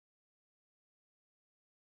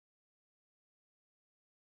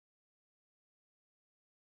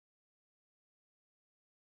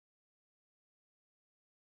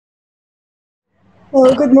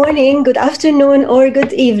Well, good morning, good afternoon, or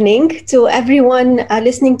good evening to everyone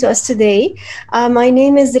listening to us today. My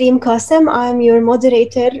name is Reem Kassem. I'm your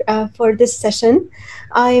moderator for this session.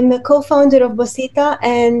 I'm a co-founder of Basita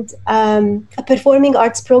and a performing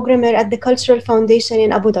arts programmer at the Cultural Foundation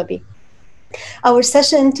in Abu Dhabi. Our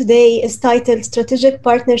session today is titled Strategic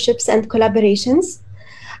Partnerships and Collaborations.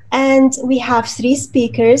 And we have three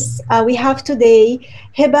speakers. We have today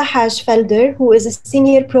Heba Hage-Felder, who is a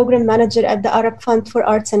senior program manager at the Arab Fund for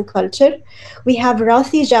Arts and Culture. We have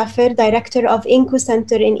Rathi Jafer, director of INKO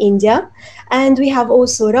Center in India. And we have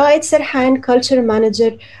also Raed Serhan, culture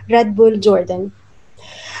manager, Red Bull Jordan.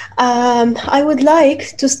 I would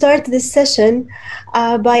like to start this session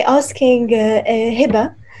by asking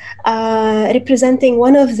Heba, representing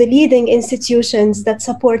one of the leading institutions that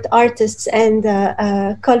support artists and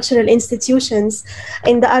cultural institutions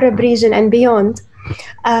in the Arab region and beyond,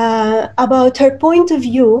 about her point of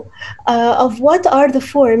view of what are the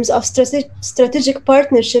forms of strategic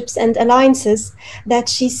partnerships and alliances that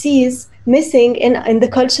she sees missing in the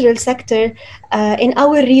cultural sector in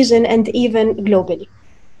our region and even globally.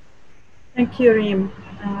 Thank you, Reem,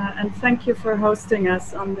 and thank you for hosting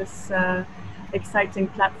us on this exciting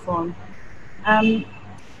platform.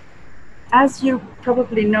 As you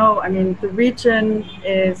probably know, I mean, the region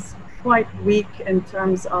is quite weak in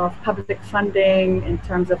terms of public funding, in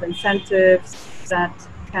terms of incentives that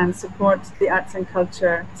can support the arts and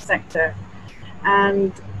culture sector.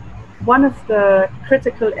 And one of the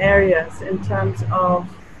critical areas in terms of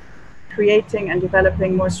creating and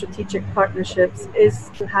developing more strategic partnerships is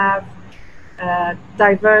to have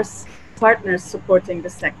diverse partners supporting the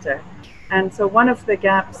sector. And so one of the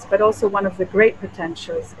gaps, but also one of the great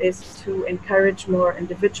potentials, is to encourage more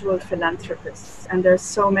individual philanthropists. And there's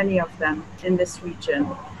so many of them in this region.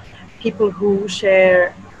 People who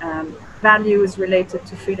share values related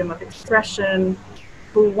to freedom of expression,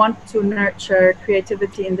 who want to nurture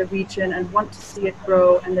creativity in the region and want to see it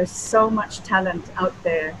grow. And there's so much talent out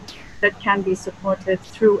there that can be supported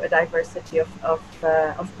through a diversity of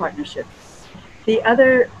partnerships. The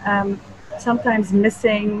other sometimes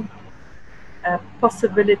missing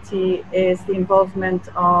possibility is the involvement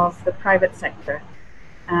of the private sector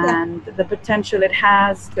and the potential it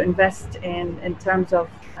has to invest in terms of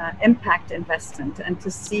impact investment, and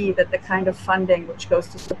to see that the kind of funding which goes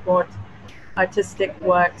to support artistic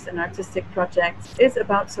works and artistic projects is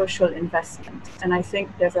about social investment. And I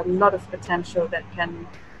think there's a lot of potential that can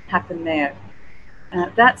happen there.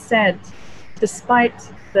 That said, despite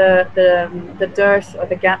the dearth or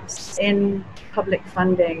the gaps in public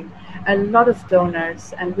funding, a lot of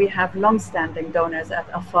donors, and we have long-standing donors at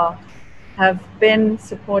AFA, have been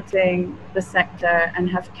supporting the sector and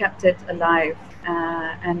have kept it alive.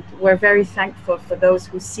 And we're very thankful for those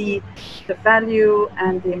who see the value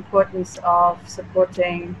and the importance of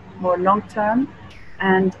supporting more long-term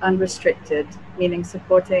and unrestricted, meaning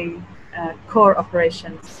supporting core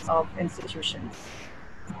operations of institutions.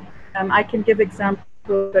 I can give examples,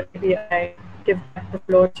 but maybe I give back the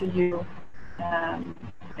floor to you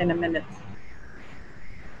in a minute.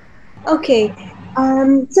 Okay,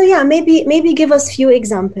 so yeah, maybe give us a few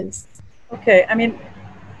examples. Okay, I mean,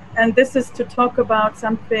 and this is to talk about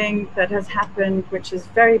something that has happened, which is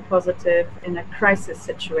very positive in a crisis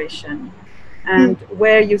situation, and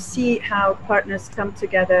where you see how partners come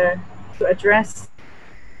together to address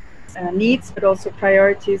needs, but also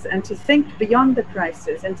priorities, and to think beyond the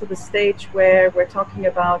crisis into the stage where we're talking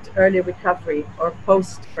about early recovery or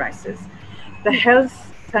post-crisis. The health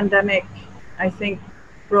pandemic, I think,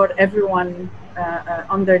 brought everyone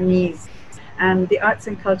on their knees, and the arts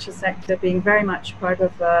and culture sector, being very much part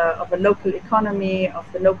of a local economy, of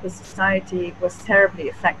the local society, was terribly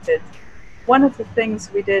affected. One of the things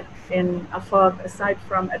we did in AFAG, aside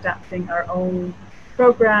from adapting our own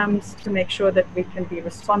programs to make sure that we can be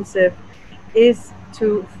responsive, is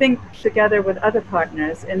to think together with other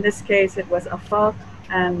partners. In this case, it was AFAG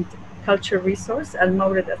and Culture Resource,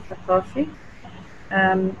 Al-Mawrid Al-Thaqafi,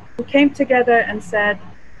 who came together and said,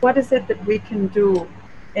 what is it that we can do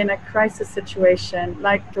in a crisis situation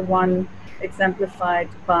like the one exemplified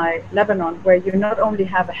by Lebanon, where you not only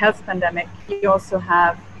have a health pandemic, you also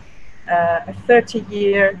have a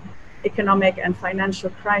 30-year economic and financial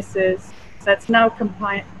crisis that's now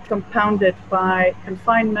compounded by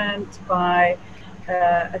confinement, by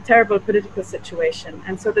a terrible political situation.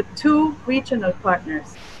 And so the two regional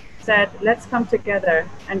partners said, let's come together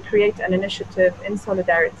and create an initiative in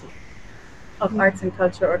solidarity of arts and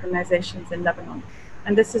culture organizations in Lebanon.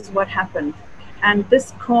 And this is what happened. And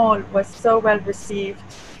this call was so well received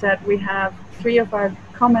that we have 3 of our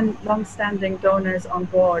common long-standing donors on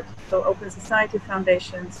board. So Open Society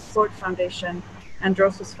Foundation, Sport Foundation,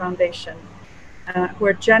 Androsus Foundation, who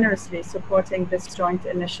are generously supporting this joint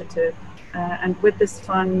initiative. And with this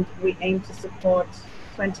fund, we aim to support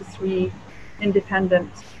 23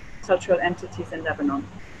 independent cultural entities in Lebanon.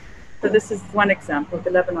 So this is one example, the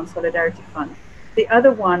Lebanon Solidarity Fund. The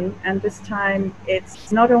other one, and this time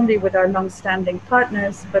it's not only with our long-standing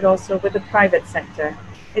partners, but also with the private sector.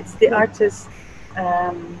 It's the Artist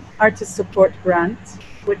Support Grant,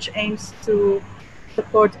 which aims to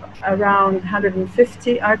support around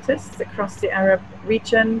 150 artists across the Arab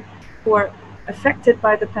region who are affected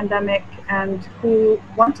by the pandemic and who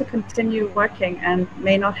want to continue working and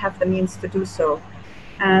may not have the means to do so.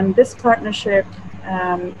 And this partnership,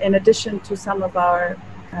 in addition to some of our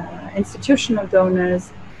institutional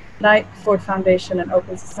donors like Ford Foundation and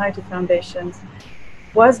Open Society Foundations,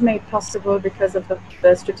 was made possible because of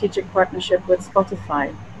the strategic partnership with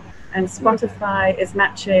Spotify. And Spotify is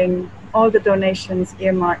matching all the donations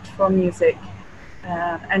earmarked for music.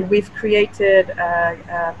 And we've created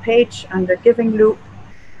a page under Giving Loop.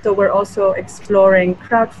 So we're also exploring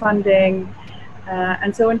crowdfunding.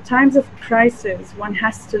 And so in times of crisis, one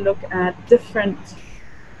has to look at different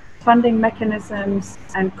funding mechanisms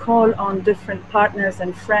and call on different partners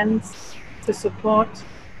and friends to support,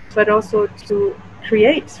 but also to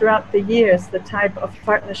create throughout the years the type of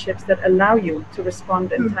partnerships that allow you to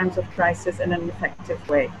respond in times of crisis in an effective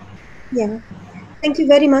way. Yeah. Thank you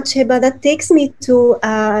very much, Heba. That takes me to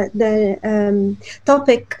the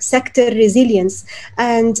topic sector resilience.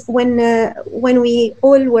 And when we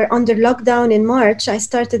all were under lockdown in March, I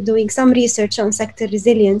started doing some research on sector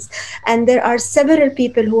resilience. And there are several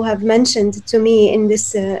people who have mentioned to me in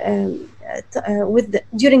this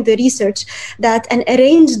during the research that an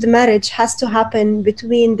arranged marriage has to happen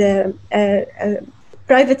between the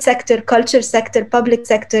private sector, culture sector, public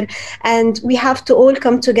sector, and we have to all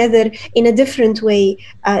come together in a different way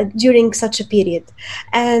during such a period.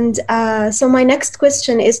 And so my next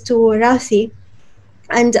question is to Rathi.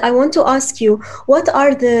 And I want to ask you, what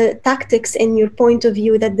are the tactics in your point of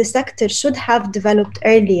view that the sector should have developed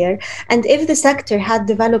earlier? And if the sector had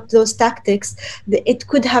developed those tactics, it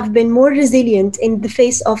could have been more resilient in the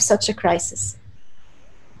face of such a crisis.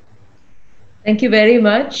 Thank you very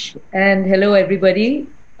much. And hello, everybody.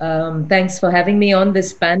 Thanks for having me on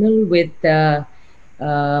this panel with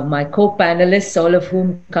my co-panelists, all of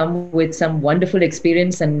whom come with some wonderful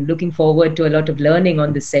experience, and looking forward to a lot of learning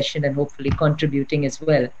on this session and hopefully contributing as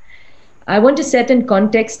well. I want to set in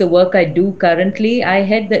context the work I do currently. I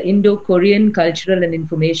head the Indo-Korean Cultural and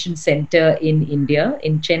Information Center in India,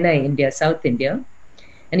 in Chennai, India, South India.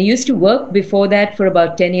 And I used to work before that for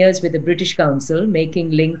about 10 years with the British Council,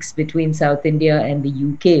 making links between South India and the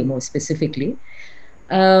UK more specifically.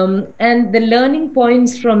 And the learning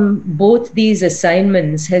points from both these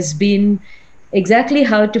assignments has been exactly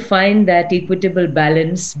how to find that equitable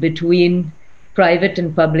balance between private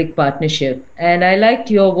and public partnership. And I liked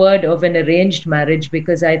your word of an arranged marriage,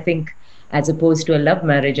 because I think, as opposed to a love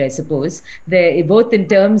marriage, I suppose, they both in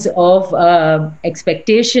terms of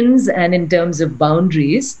expectations and in terms of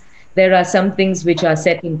boundaries, there are some things which are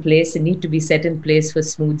set in place and need to be set in place for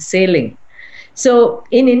smooth sailing. So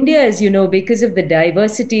in India, as you know, because of the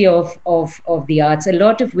diversity of the arts, a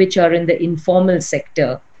lot of which are in the informal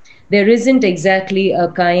sector, there isn't exactly a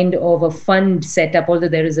kind of a fund set up, although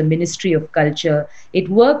there is a Ministry of Culture. It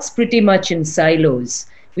works pretty much in silos.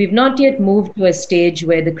 We've not yet moved to a stage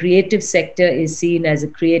where the creative sector is seen as a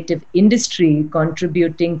creative industry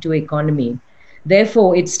contributing to economy.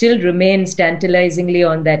 Therefore, it still remains tantalizingly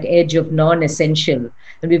on that edge of non-essential.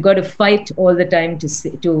 And we've got to fight all the time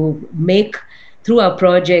to make, through our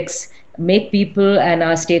projects, make people and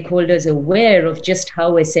our stakeholders aware of just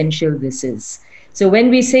how essential this is. So when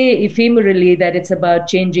we say ephemerally that it's about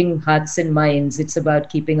changing hearts and minds, it's about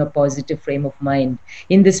keeping a positive frame of mind.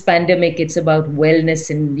 In this pandemic, it's about wellness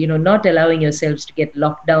and, not allowing yourselves to get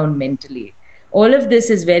locked down mentally. All of this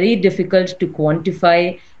is very difficult to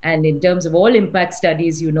quantify. And in terms of all impact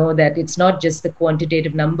studies, that it's not just the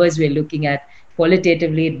quantitative numbers we're looking at.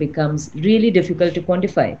 Qualitatively, it becomes really difficult to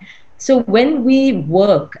quantify. So when we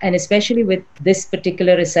work, and especially with this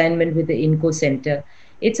particular assignment with the INKO Center,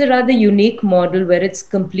 it's a rather unique model where it's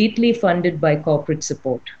completely funded by corporate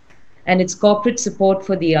support. And it's corporate support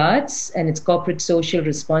for the arts, and it's corporate social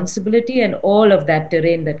responsibility, and all of that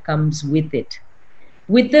terrain that comes with it.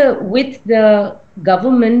 With the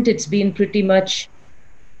government, it's been pretty much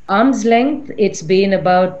arm's length. It's been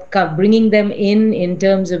about bringing them in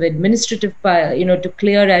terms of administrative, to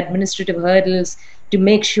clear administrative hurdles, to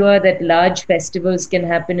make sure that large festivals can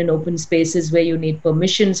happen in open spaces where you need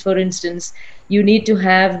permissions, for instance. You need to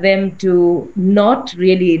have them to not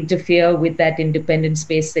really interfere with that independent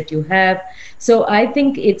space that you have. So I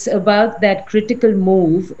think it's about that critical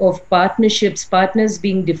move of partnerships, partners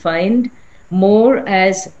being defined more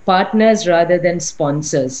as partners rather than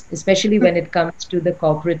sponsors, especially when it comes to the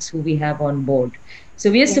corporates who we have on board. So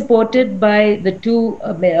we are supported by the two,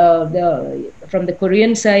 from the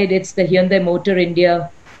Korean side, it's the Hyundai Motor India,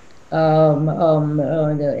 the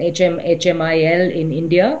HMIL in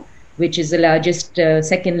India, which is the largest,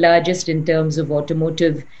 second largest in terms of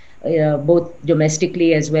automotive, both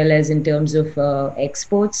domestically as well as in terms of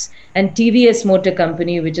exports, and TVS Motor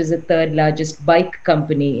Company, which is the third largest bike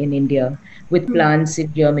company in India, with plants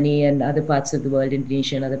in Germany and other parts of the world,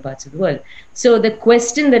 Indonesia and other parts of the world. So the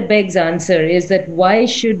question that begs answer is that why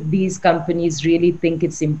should these companies really think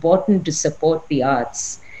it's important to support the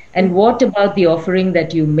arts? And what about the offering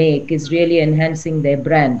that you make is really enhancing their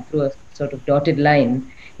brand through a sort of dotted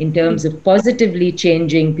line in terms of positively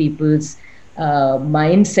changing people's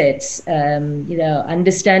mindsets,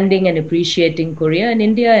 understanding and appreciating Korea and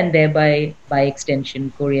India, and thereby, by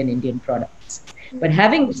extension, Korean Indian products. But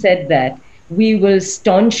having said that, we will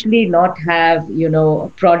staunchly not have,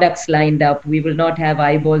 products lined up. We will not have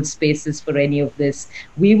eyeball spaces for any of this.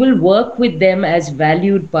 We will work with them as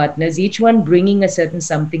valued partners, each one bringing a certain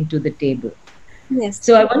something to the table. Yes.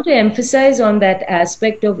 So I want to emphasize on that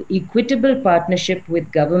aspect of equitable partnership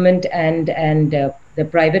with government and the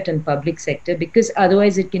private and public sector, because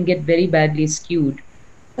otherwise it can get very badly skewed.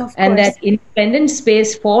 And that independent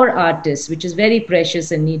space for artists, which is very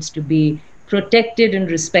precious and needs to be protected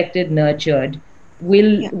and respected, nurtured,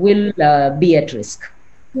 will be at risk.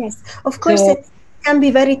 Yes, of course, it can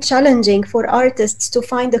be very challenging for artists to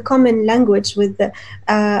find a common language with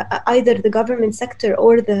either the government sector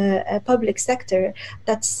or the public sector.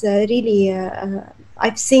 That's really,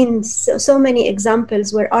 I've seen so many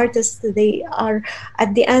examples where artists, they are,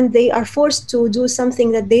 at the end, they are forced to do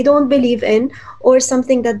something that they don't believe in, or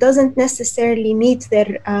something that doesn't necessarily meet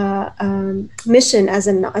their mission as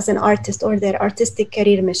an artist, or their artistic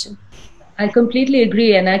career mission. I completely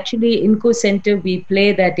agree. And actually, INKO Center, we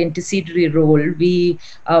play that intercediary role.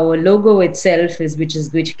 Our logo itself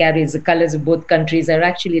which carries the colors of both countries, are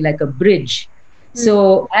actually like a bridge.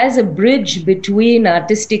 So as a bridge between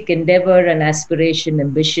artistic endeavor and aspiration,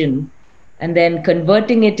 ambition, and then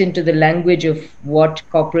converting it into the language of what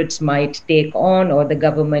corporates might take on or the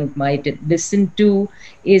government might listen to,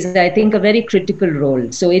 is, I think, a very critical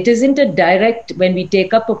role. So it isn't a direct, when we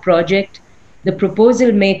take up a project, the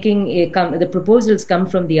the proposals come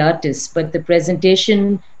from the artists, but the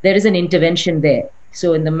presentation, there is an intervention there.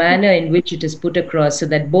 So in the manner in which it is put across, so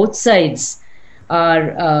that both sides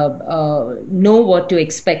know what to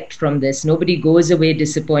expect from this. Nobody goes away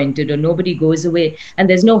disappointed, or nobody goes away, and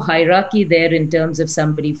there's no hierarchy there in terms of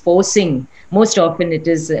somebody forcing. Most often it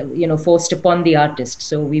is, forced upon the artist.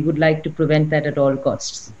 So we would like to prevent that at all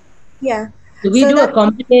costs. Yeah. So we do a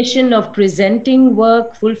combination of presenting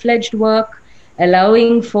work, full-fledged work,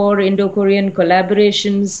 allowing for Indo-Korean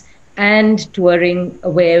collaborations, and touring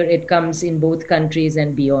where it comes in both countries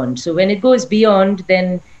and beyond. So when it goes beyond,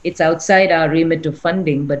 then it's outside our remit of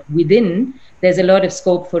funding, but within, there's a lot of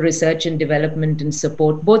scope for research and development and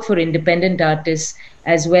support, both for independent artists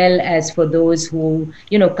as well as for those who,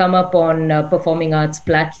 come up on performing arts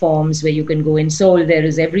platforms where you can go in. Seoul,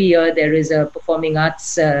 every year there is a performing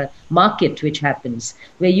arts market which happens,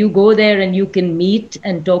 where you go there and you can meet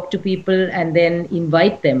and talk to people and then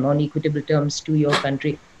invite them on equitable terms to your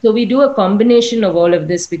country. So we do a combination of all of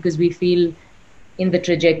this because we feel in the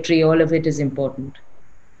trajectory, all of it is important.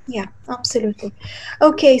 Yeah, absolutely.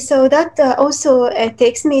 Okay, so that also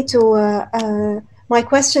takes me to my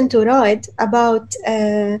question to Raed about,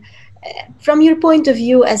 from your point of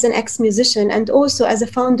view as an ex-musician and also as a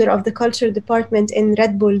founder of the culture department in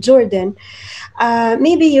Red Bull Jordan,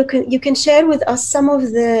 maybe you can share with us some of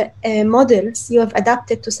the models you have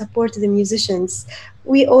adapted to support the musicians.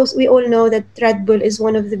 We all know that Red Bull is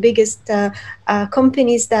one of the biggest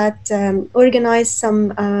companies that organize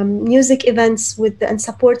some music events and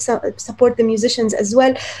support the musicians as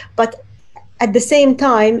well. But at the same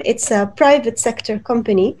time, it's a private sector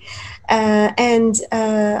company, and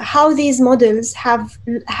how these models have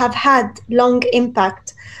had long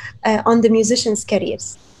impact on the musicians'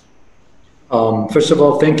 careers. First of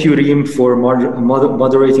all, thank you, Reem, for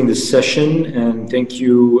moderating this session, and thank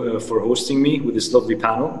you for hosting me with this lovely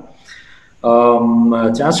panel.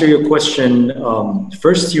 To answer your question,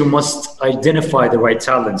 first you must identify the right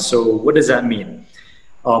talent. So what does that mean?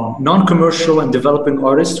 Non-commercial and developing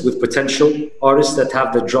artists with potential, artists that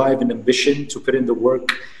have the drive and ambition to put in the work.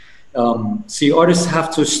 See, artists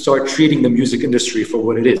have to start treating the music industry for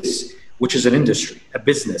what it is, which is an industry, a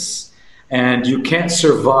business. And you can't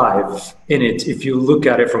survive in it if you look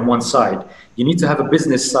at it from one side. You need to have a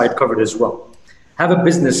business side covered as well. Have a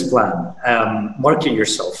business plan, market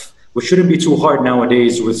yourself, which shouldn't be too hard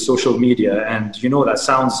nowadays with social media. And you know, that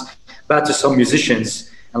sounds bad to some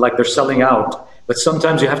musicians and like they're selling out, but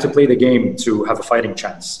sometimes you have to play the game to have a fighting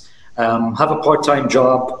chance. Have a part-time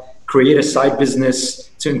job, create a side business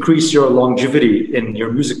to increase your longevity in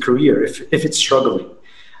your music career if it's struggling.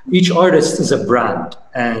 Each artist is a brand,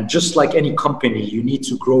 and just like any company, you need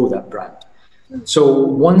to grow that brand. So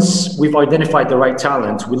once we've identified the right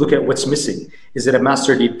talent, we look at what's missing. Is it a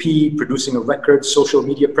mastered EP, producing a record, social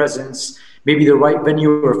media presence, maybe the right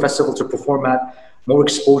venue or festival to perform at, more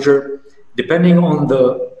exposure? Depending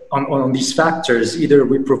on these factors, either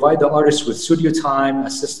we provide the artists with studio time,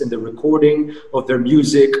 assist in the recording of their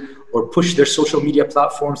music, or push their social media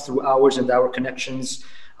platforms through hours and hour connections,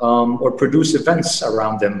 or produce events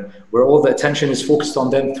around them where all the attention is focused on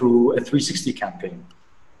them through a 360 campaign.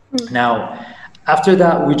 Now, after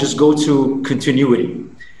that, we just go to continuity.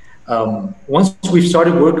 Once we've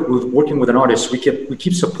started working with an artist, we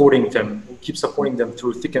keep supporting them. We keep supporting them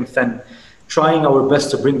through thick and thin, trying our best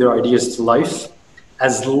to bring their ideas to life,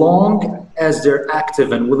 as long as they're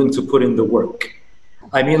active and willing to put in the work.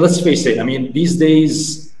 I mean, let's face it. I mean, these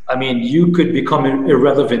days, I mean, you could become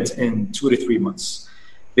irrelevant in 2 to 3 months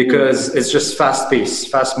because it's just fast-paced,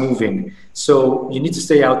 fast-moving. So you need to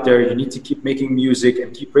stay out there. You need to keep making music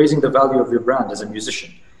and keep raising the value of your brand as a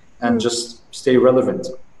musician and just stay relevant.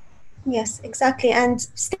 Yes, exactly. And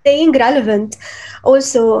staying relevant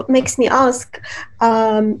also makes me ask,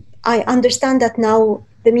 I understand that now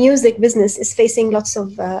the music business is facing lots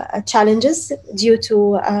of challenges due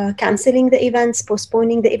to canceling the events,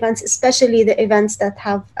 postponing the events, especially the events that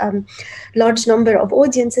have large number of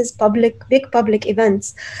audiences, big public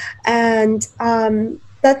events. And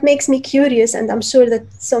that makes me curious, and I'm sure that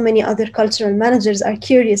so many other cultural managers are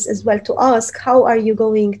curious as well, to ask, how are you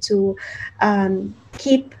going to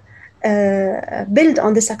build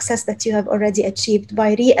on the success that you have already achieved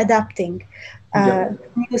by readapting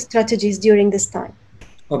new strategies during this time?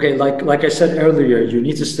 Okay, like I said earlier, you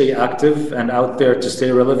need to stay active and out there to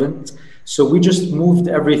stay relevant. So we just moved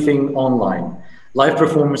everything online. Live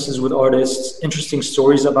performances with artists, interesting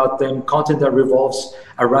stories about them, content that revolves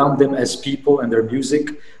around them as people and their music.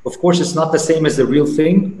 Of course, it's not the same as the real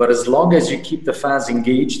thing, but as long as you keep the fans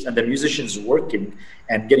engaged and the musicians working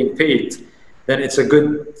and getting paid, then it's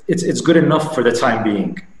good enough for the time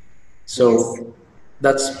being. So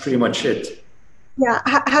that's pretty much it. Yeah,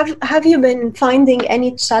 have you been finding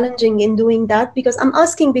any challenging in doing that? Because I'm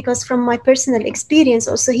asking because from my personal experience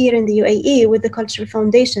also here in the UAE with the Cultural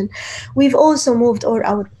Foundation, we've also moved all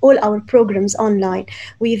our programs online.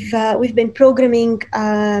 We've been programming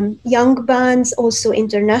young bands, also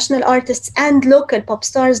international artists and local pop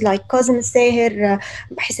stars like Kassem,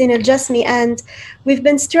 Hussein Al-Jasmi, and we've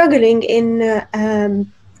been struggling in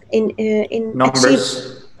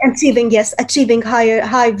numbers. Achieving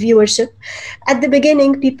high viewership. At the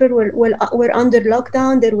beginning, people were under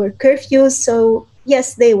lockdown. There were curfews, so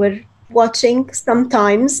yes, they were watching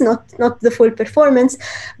sometimes, not the full performance.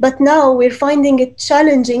 But now we're finding it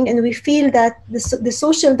challenging, and we feel that the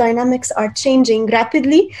social dynamics are changing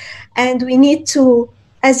rapidly, and we need to,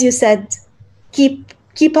 as you said,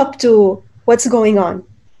 keep up to what's going on.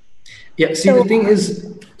 Yeah. See, the thing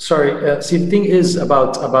is. The thing is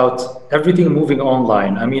about everything moving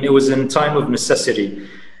online. I mean, it was in time of necessity,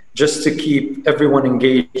 just to keep everyone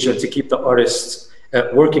engaged and to keep the artists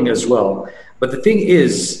working as well. But the thing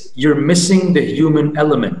is, you're missing the human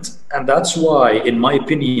element. And that's why, in my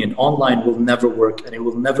opinion, online will never work and it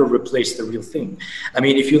will never replace the real thing. I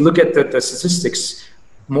mean, if you look at the statistics,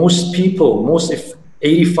 if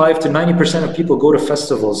 85 to 90% of people go to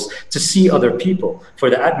festivals to see other people, for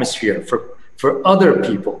the atmosphere, for other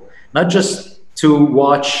people, not just to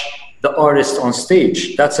watch the artist on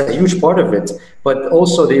stage. That's a huge part of it, but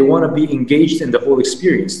also they want to be engaged in the whole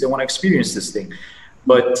experience. They want to experience this thing.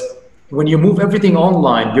 But when you move everything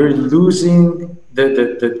online, you're losing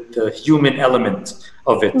the human element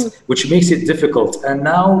of it, which makes it difficult. And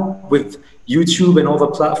now with YouTube and all the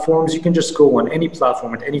platforms, you can just go on any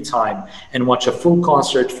platform at any time and watch a full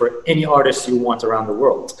concert for any artist you want around the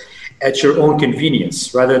world, at your own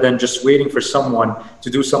convenience, rather than just waiting for someone to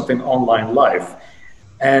do something online live.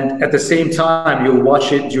 And at the same time, you'll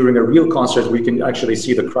watch it during a real concert where you can actually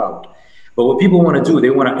see the crowd. But what people want to do, they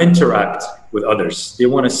want to interact with others. They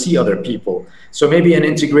want to see other people. So maybe an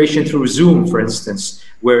integration through Zoom, for instance,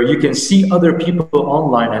 where you can see other people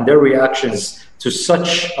online and their reactions to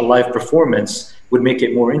such a live performance would make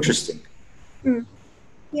it more interesting.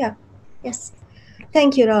 Yeah, yes.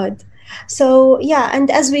 Thank you, Raed. So, yeah, and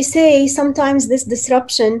as we say, sometimes this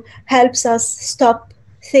disruption helps us stop,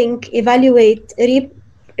 think, evaluate,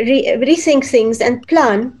 rethink things and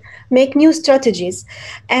plan, make new strategies.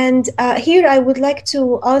 And here I would like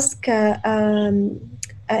to ask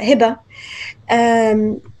Heba,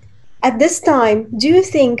 at this time, do you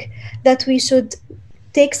think that we should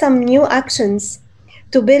take some new actions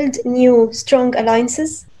to build new strong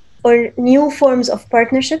alliances or new forms of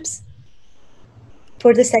partnerships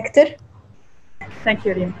for the sector? Thank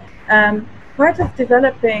you, Reem. Part of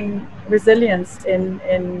developing resilience in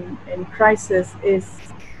crisis is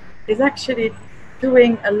actually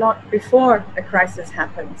doing a lot before a crisis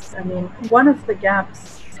happens. I mean, one of the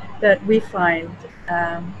gaps that we find,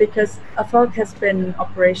 because AFOG has been in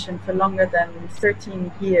operation for longer than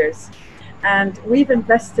 13 years, and we've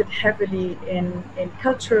invested heavily in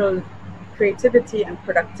cultural creativity and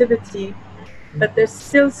productivity, but there's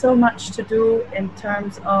still so much to do in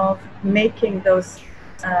terms of making those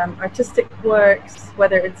artistic works,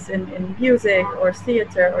 whether it's in music or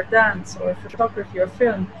theater or dance or photography or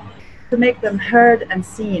film, to make them heard and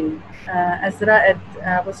seen. As Raed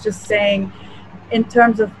was just saying, in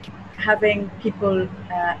terms of having people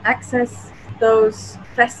access those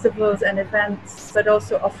festivals and events, but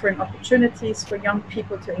also offering opportunities for young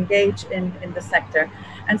people to engage in the sector.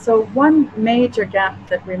 And so one major gap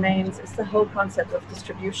that remains is the whole concept of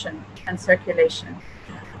distribution and circulation.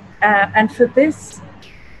 And for this,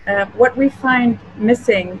 what we find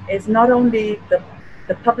missing is not only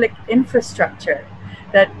the public infrastructure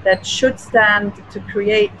that should stand to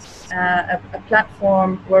create a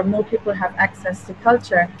platform where more people have access to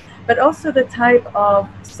culture, but also the type of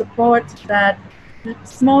support that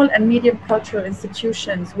small and medium cultural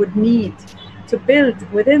institutions would need to build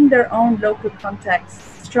within their own local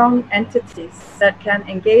context strong entities that can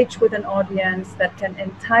engage with an audience, that can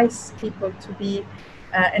entice people to be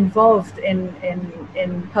involved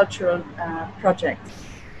in cultural projects.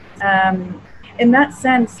 In that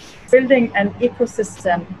sense, building an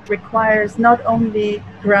ecosystem requires not only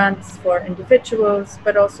grants for individuals,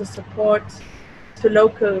 but also support to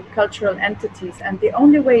local cultural entities. And the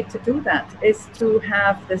only way to do that is to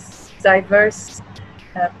have this diverse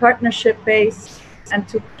partnership base and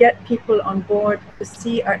to get people on board to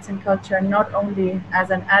see arts and culture not only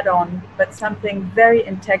as an add-on, but something very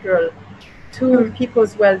integral to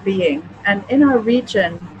people's well-being. And in our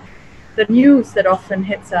region, the news that often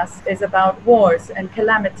hits us is about wars and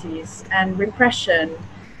calamities and repression,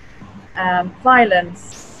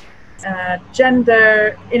 violence,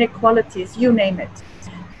 gender inequalities, you name it.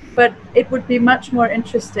 But it would be much more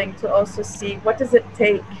interesting to also see what does it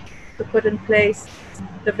take to put in place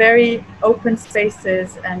the very open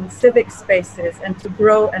spaces and civic spaces and to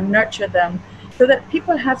grow and nurture them so that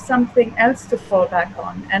people have something else to fall back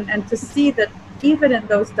on and to see that even in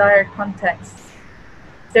those dire contexts,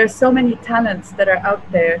 there are so many talents that are out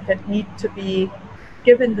there that need to be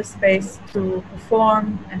given the space to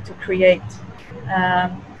perform and to create.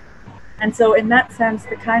 And so in that sense,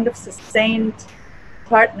 the kind of sustained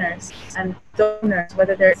partners and donors,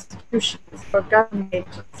 whether they're institutions or government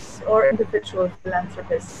agents or individual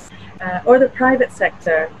philanthropists or the private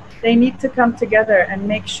sector, they need to come together and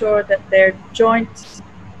make sure that their joint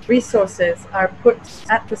resources are put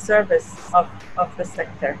at the service of the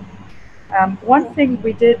sector. One thing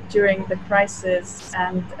we did during the crisis,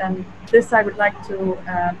 and this I would like to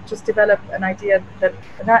just develop an idea that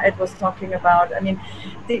Raed was talking about. I mean,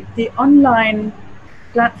 the online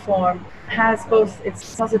platform has both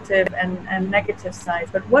its positive and negative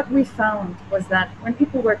sides, but what we found was that when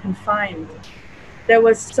people were confined, there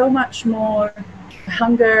was so much more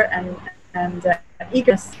hunger and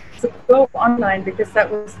eagerness to go online because that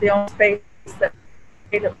was the only space that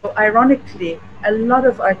ironically, a lot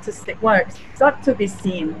of artistic works got to be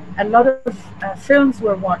seen. A lot of films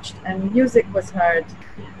were watched and music was heard.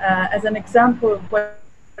 As an example, what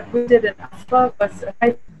we did in AFOG was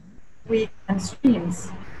a week and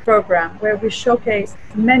streams program where we showcased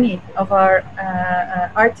many of our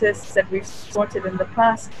artists that we've supported in the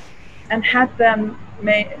past and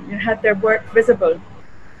had their work visible.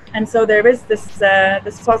 And so there is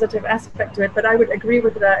this positive aspect to it. But I would agree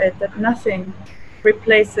with Raed that nothing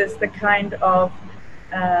replaces the kind of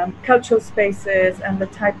cultural spaces and the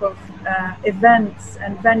type of events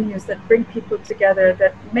and venues that bring people together,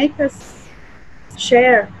 that make us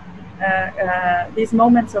share these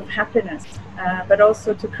moments of happiness, but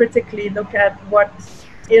also to critically look at what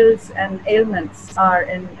ills and ailments are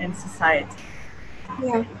in society.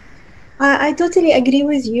 Yeah. I totally agree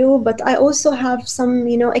with you, but I also have some,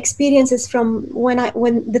 experiences from when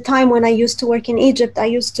I used to work in Egypt. I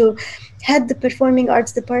used to head the performing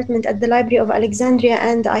arts department at the Library of Alexandria,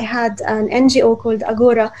 and I had an NGO called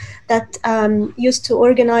Agora that used to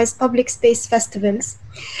organize public space festivals.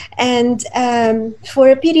 And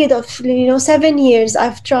for a period of 7 years,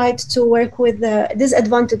 I've tried to work with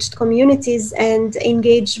disadvantaged communities and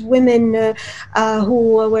engage women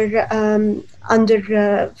who were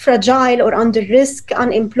under fragile or under risk,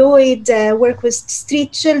 unemployed, work with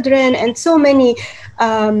street children, and so many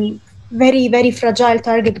very, very fragile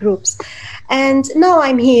target groups. And now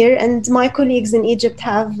I'm here, and my colleagues in Egypt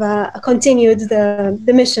have continued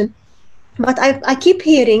the mission. But I keep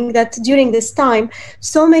hearing that during this time,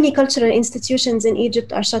 so many cultural institutions in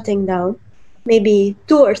Egypt are shutting down. Maybe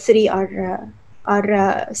 2 or 3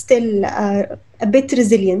 are still a bit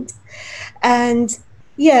resilient. And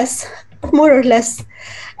yes, more or less.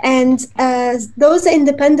 And those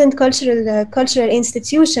independent cultural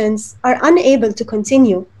institutions are unable to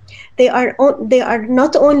continue. They are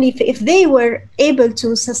not only, if they were able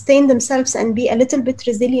to sustain themselves and be a little bit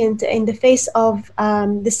resilient in the face of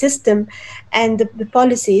the system and the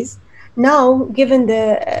policies, now, given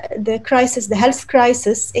the crisis, the health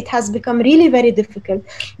crisis, it has become really very difficult,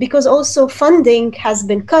 because also funding has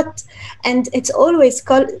been cut, and it's always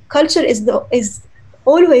culture is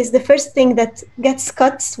always the first thing that gets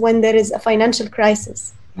cut when there is a financial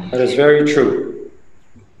crisis. That is very true.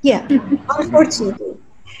 Yeah, unfortunately.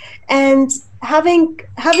 And having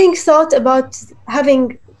thought about,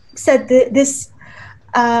 having said this,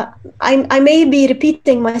 I may be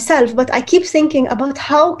repeating myself, but I keep thinking about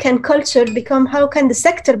how can the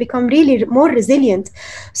sector become really more resilient,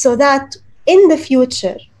 so that in the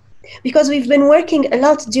future, because we've been working a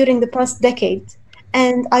lot during the past decade,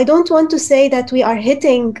 and I don't want to say that we are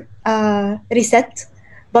hitting a reset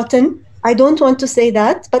button. I don't want to say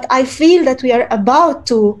that, but I feel that we are about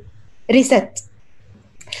to reset.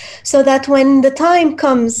 So that when the time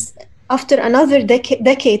comes after another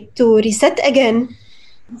decade to reset again,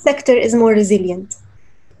 the sector is more resilient.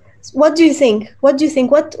 What do you think?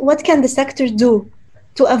 What can the sector do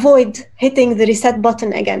to avoid hitting the reset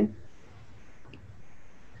button again?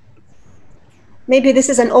 Maybe this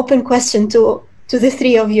is an open question to the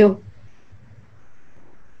 3 of you.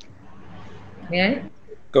 Yeah.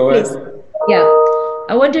 Go ahead. Yeah.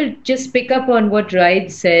 I want to just pick up on what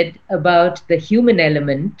Raed said about the human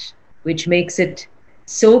element, which makes it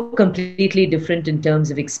so completely different in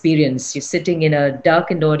terms of experience. You're sitting in a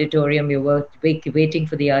darkened auditorium, you're waiting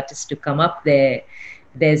for the artist to come up there.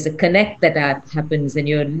 There's a connect that happens, and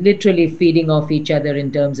you're literally feeding off each other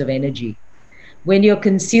in terms of energy. When you're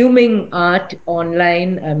consuming art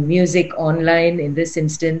online, music online in this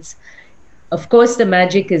instance, of course, the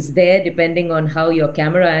magic is there depending on how your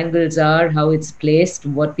camera angles are, how it's placed,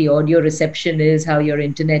 what the audio reception is, how your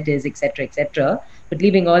internet is, etc., etc. But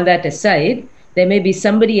leaving all that aside, there may be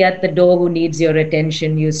somebody at the door who needs your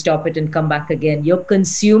attention. You stop it and come back again. You're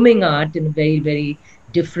consuming art in a very, very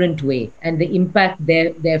different way. And the impact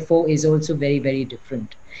therefore is also very, very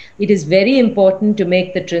different. It is very important to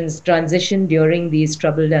make the transition during these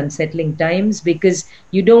troubled, unsettling times, because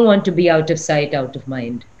you don't want to be out of sight, out of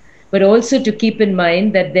mind. But also to keep in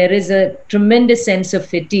mind that there is a tremendous sense of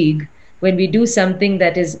fatigue when we do something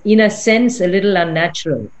that is, in a sense, a little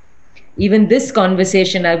unnatural. Even this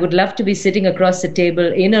conversation, I would love to be sitting across the table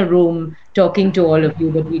in a room talking to all of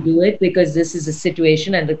you, but we do it because this is a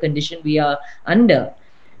situation and the condition we are under.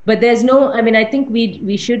 But there's no, I think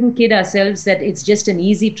we shouldn't kid ourselves that it's just an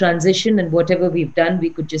easy transition, and whatever we've done, we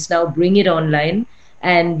could just now bring it online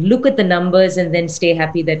and look at the numbers and then stay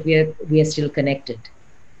happy that we are still connected.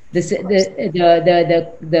 The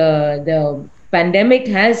pandemic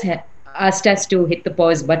has asked us to hit the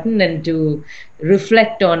pause button and to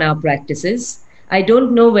reflect on our practices. I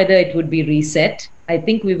don't know whether it would be reset. I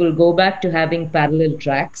think we will go back to having parallel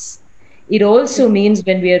tracks. It also means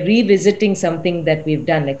when we are revisiting something that we've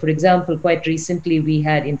done, like for example, quite recently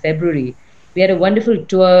in February, we had a wonderful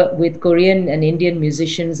tour with Korean and Indian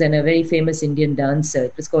musicians and a very famous Indian dancer.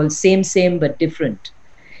 It was called Same, Same, But Different.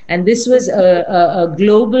 And this was a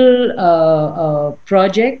global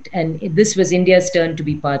project, and this was India's turn to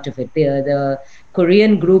be part of it. The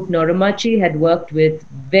Korean group Noramachi had worked with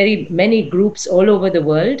very many groups all over the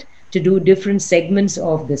world to do different segments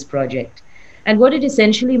of this project. And what it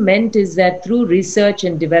essentially meant is that through research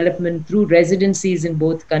and development, through residencies in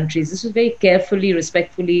both countries, this was very carefully,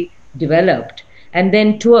 respectfully developed and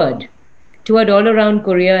then toured. toured all around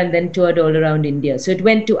Korea and then toured all around India. So it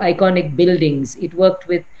went to iconic buildings. It worked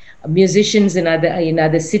with musicians in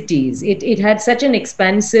other cities. It had such an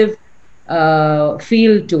expansive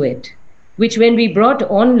feel to it, which when we brought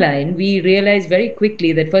online, we realized very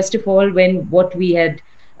quickly that first of all, when what we had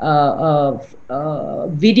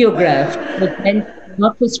videographed was meant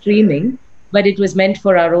not for streaming, but it was meant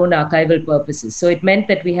for our own archival purposes. So it meant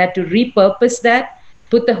that we had to repurpose that,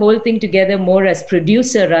 put the whole thing together more as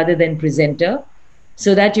producer rather than presenter,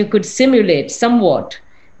 so that you could simulate somewhat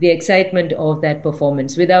the excitement of that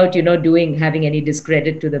performance without, having any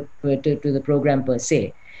discredit to the program per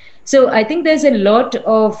se. So I think there's a lot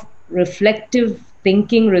of reflective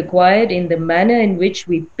thinking required in the manner in which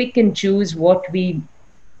we pick and choose what we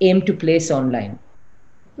aim to place online.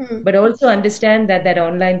 But also understand that that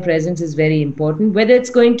online presence is very important. Whether it's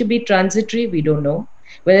going to be transitory, we don't know.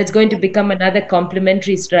 Whether it's going to become another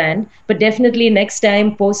complementary strand, but definitely next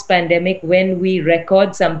time post-pandemic, when we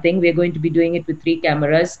record something, we're going to be doing it with 3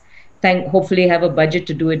 cameras. Hopefully have a budget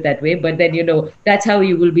to do it that way. But then, that's how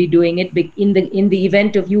you will be doing it in the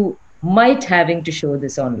event of you might having to show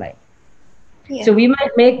this online. Yeah. So we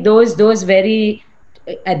might make those very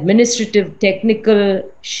administrative,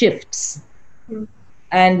 technical shifts.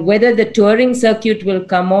 And whether the touring circuit will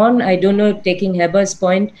come on, I don't know. Taking Heba's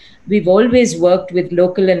point, we've always worked with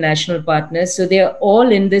local and national partners. So they're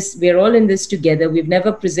all in this, we're all in this together. We've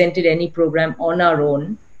never presented any program on our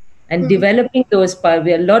own. And developing those parts,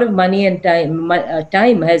 a lot of money and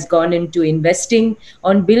time has gone into investing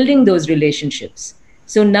on building those relationships.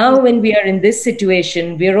 So now when we are in this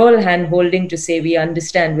situation, we're all hand-holding to say, we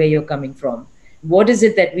understand where you're coming from. What is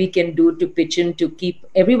it that we can do to pitch in to keep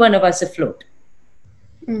every one of us afloat?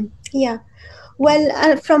 Yeah.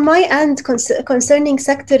 Well, from my end, concerning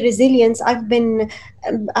sector resilience, I've been,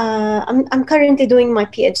 I'm currently doing my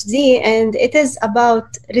PhD, and it is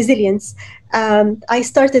about resilience. I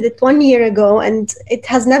started it 1 year ago, and it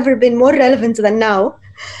has never been more relevant than now.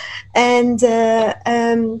 And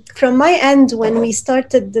from my end, when we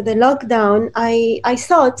started the lockdown, I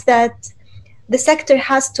thought that the sector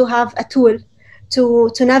has to have a tool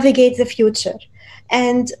to navigate the future.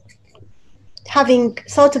 And having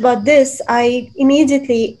thought about this, I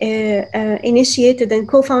immediately initiated and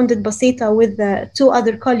co-founded Basita with 2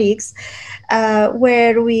 other colleagues,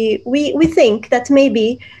 where we think that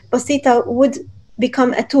maybe Basita would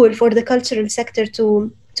become a tool for the cultural sector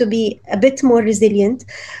to be a bit more resilient,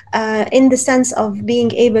 in the sense of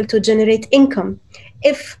being able to generate income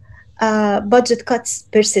if budget cuts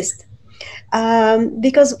persist.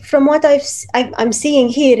 Because from what I'm seeing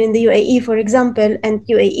here in the UAE, for example, and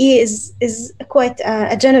UAE is quite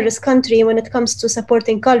a generous country when it comes to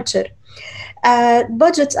supporting culture.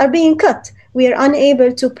 Budgets are being cut. We are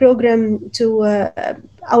unable to program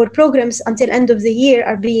our programs until end of the year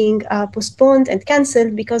are being postponed and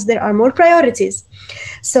cancelled because there are more priorities.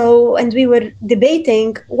 So, and we were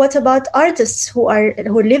debating, what about artists who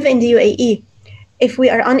live in the UAE? If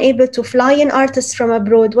we are unable to fly in artists from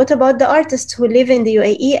abroad, what about the artists who live in the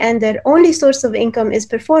UAE and their only source of income is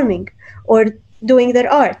performing or doing their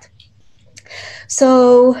art?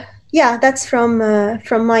 So yeah, that's from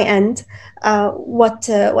my end, what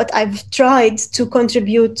I've tried to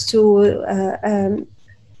contribute to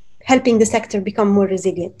helping the sector become more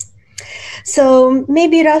resilient. So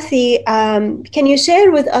maybe Rathi, can you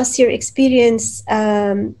share with us your experience,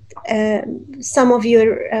 some of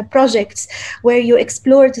your projects where you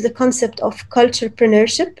explored the concept of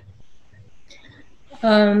culturepreneurship?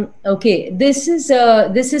 Okay, this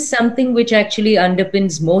is something which actually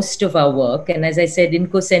underpins most of our work. And as I said,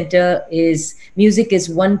 INKO Center music is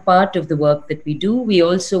one part of the work that we do. We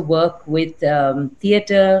also work with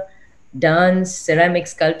theater, dance, ceramic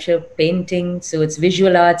sculpture, painting. So it's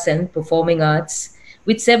visual arts and performing arts,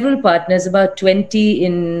 with several partners, about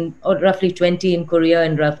 20 or roughly 20 in Korea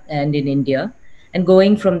and in India, and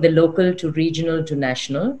going from the local to regional to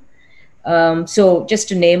national. So just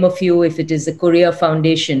to name a few, if it is the Korea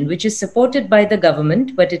Foundation, which is supported by the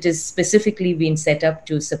government, but it is specifically been set up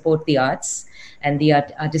to support the arts and the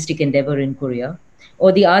artistic endeavor in Korea,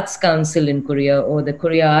 or the Arts Council in Korea, or the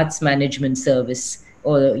Korea Arts Management Service,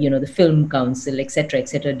 or the Film Council,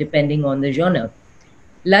 etc., depending on the genre.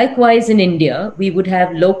 Likewise, in India, we would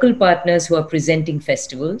have local partners who are presenting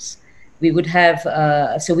festivals. We would have,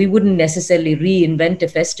 so we wouldn't necessarily reinvent a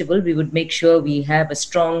festival. We would make sure we have a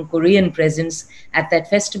strong Korean presence at that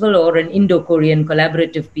festival, or an Indo-Korean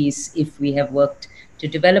collaborative piece if we have worked to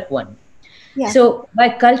develop one. Yeah. So by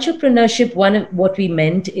culturepreneurship, what we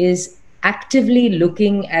meant is actively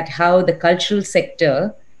looking at how the cultural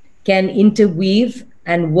sector can interweave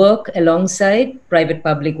and work alongside private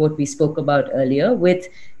public, what we spoke about earlier, with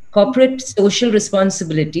corporate social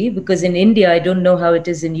responsibility, because in India, I don't know how it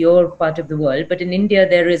is in your part of the world, but in India,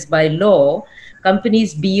 there is by law,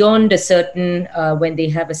 companies beyond a certain, when they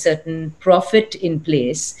have a certain profit in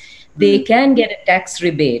place, they can get a tax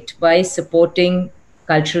rebate by supporting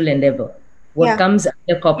cultural endeavor. What comes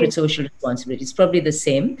under corporate social responsibility is probably the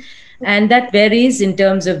same. And that varies in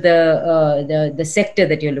terms of the sector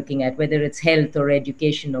that you're looking at, whether it's health or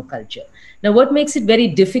education or culture. Now, what makes it very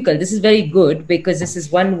difficult, this is very good because this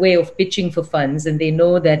is one way of pitching for funds, and they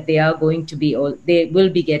know that they are going to be, or they will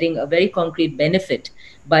be getting a very concrete benefit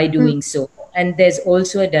by doing so. And there's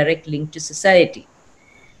also a direct link to society.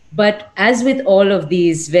 But as with all of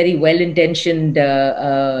these very well-intentioned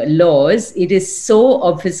laws, it is so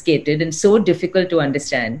obfuscated and so difficult to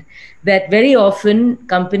understand that very often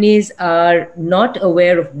companies are not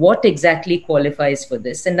aware of what exactly qualifies for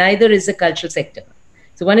this, and neither is the cultural sector.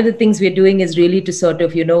 So one of the things we're doing is really to sort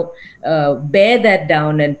of, bear that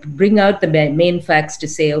down and bring out the main facts to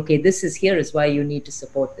say, okay, here is why you need to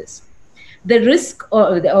support this. The risk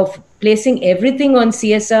of placing everything on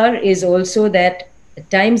CSR is also that at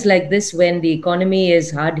times like this, when the economy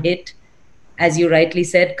is hard hit, as you rightly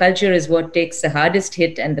said, culture is what takes the hardest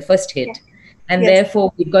hit and the first hit. And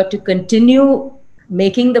therefore, we've got to continue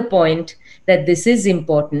making the point that this is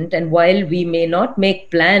important. And while we may not make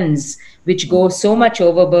plans which go so much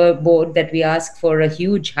overboard that we ask for a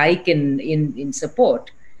huge hike in support,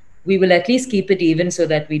 we will at least keep it even so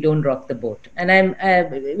that we don't rock the boat. And I'm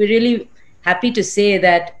really happy to say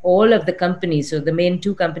that all of the companies, so the main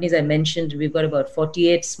two companies I mentioned, we've got about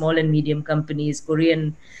 48 small and medium companies,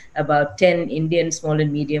 Korean, about 10 Indian small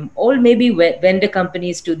and medium, all maybe vendor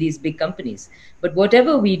companies to these big companies. But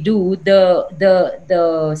whatever we do,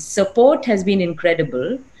 the support has been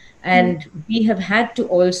incredible. And we have had to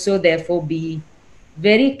also therefore be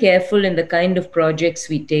very careful in the kind of projects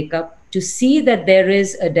we take up to see that there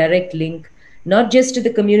is a direct link, not just to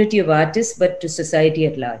the community of artists, but to society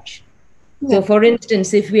at large. So for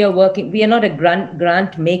instance, if we are working, we are not a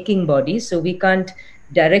grant making body, so we can't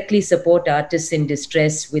directly support artists in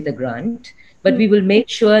distress with a grant, but we will make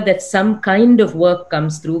sure that some kind of work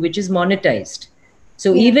comes through which is monetized.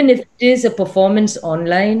 So even if it is a performance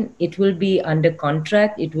online, it will be under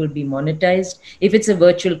contract, it will be monetized. If it's a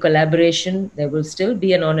virtual collaboration, there will still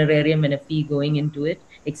be an honorarium and a fee going into it,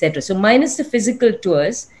 etc. So minus the physical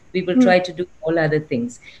tours, we will try to do all other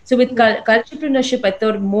things. So with culturepreneurship, I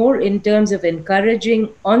thought more in terms of encouraging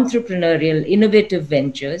entrepreneurial, innovative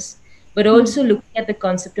ventures, but also looking at the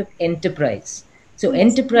concept of enterprise. So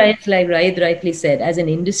enterprise, like Raed rightly said, as an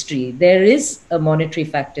industry, there is a monetary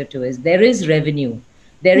factor to it. There is revenue.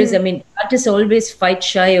 There is, artists always fight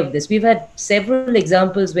shy of this. We've had several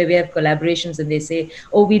examples where we have collaborations and they say,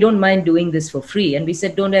 oh, we don't mind doing this for free. And we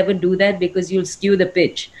said, don't ever do that because you'll skew the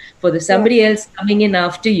pitch. For somebody else coming in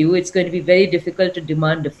after you, it's going to be very difficult to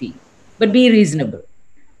demand a fee. But be reasonable.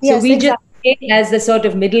 So we just take as the sort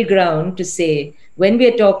of middle ground to say, when we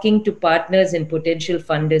are talking to partners and potential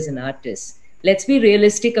funders and artists, let's be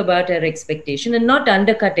realistic about our expectation and not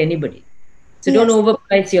undercut anybody. So don't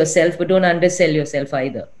overprice yourself, but don't undersell yourself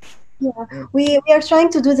either. Yeah, we are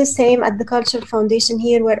trying to do the same at the Cultural Foundation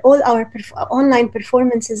here, where all our online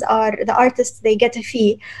performances are, the artists, they get a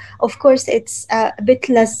fee. Of course, it's a bit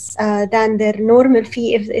less than their normal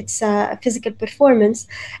fee if it's a physical performance.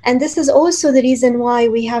 And this is also the reason why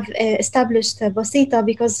we have established Basita,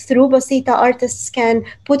 because through Basita, artists can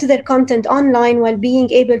put their content online while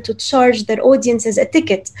being able to charge their audiences a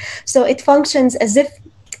ticket. So it functions as if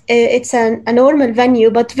it's a normal venue,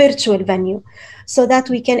 but virtual venue, so that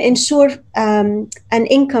we can ensure an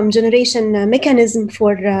income generation mechanism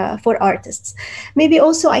for artists. Maybe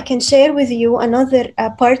also I can share with you another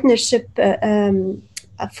partnership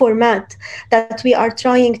format that we are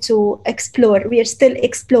trying to explore. We are still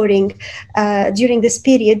exploring during this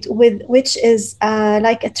period, which is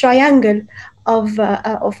like a triangle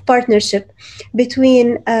of partnership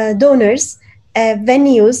between donors,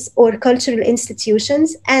 venues or cultural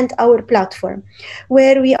institutions, and our platform,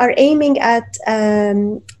 where we are aiming at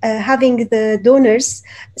having the donors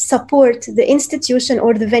support the institution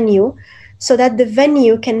or the venue, so that the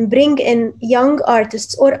venue can bring in young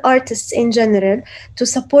artists or artists in general to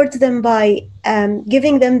support them by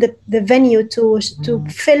giving them the venue to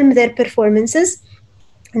film their performances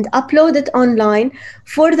and upload it online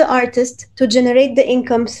for the artist to generate the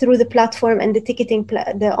income through the platform and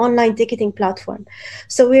the online ticketing platform.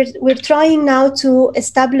 So we're trying now to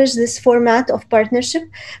establish this format of partnership,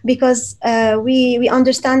 because we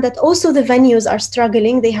understand that also the venues are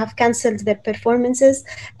struggling. They have canceled their performances,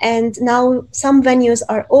 and now some venues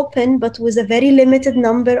are open but with a very limited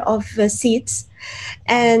number of seats,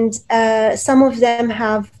 and some of them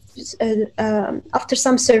have after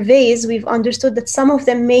some surveys, we've understood that some of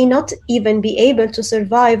them may not even be able to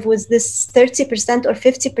survive with this 30% or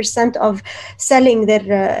 50% of selling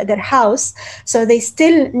their house. So they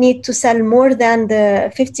still need to sell more than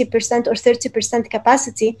the 50% or 30%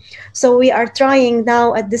 capacity. So we are trying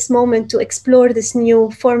now at this moment to explore this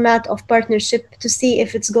new format of partnership to see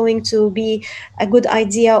if it's going to be a good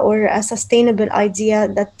idea or a sustainable idea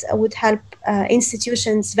that would help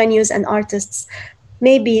institutions, venues, and artists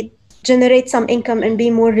maybe generate some income and be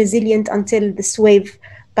more resilient until this wave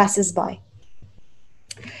passes by.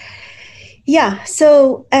 Yeah,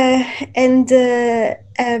 so back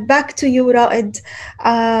to you, Raed.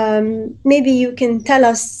 Maybe you can tell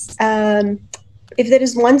us if there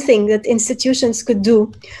is one thing that institutions could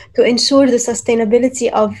do to ensure the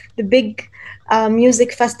sustainability of the big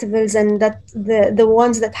music festivals, and that the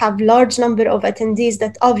ones that have large number of attendees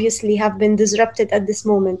that obviously have been disrupted at this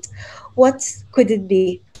moment. What could it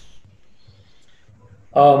be?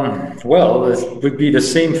 Well, it would be the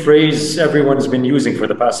same phrase everyone's been using for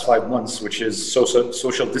the past 5 months, which is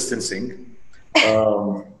social distancing.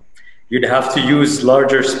 You'd have to use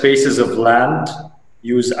larger spaces of land,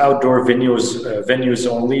 use outdoor venues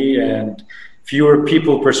only, and fewer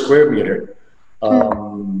people per square meter.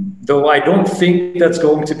 Though I don't think that's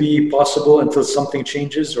going to be possible until something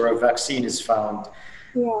changes or a vaccine is found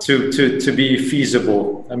to be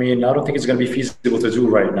feasible. I mean, I don't think it's going to be feasible to do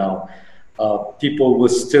right now. People will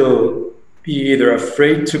still be either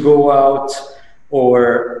afraid to go out,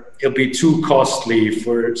 or it'll be too costly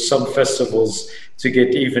for some festivals to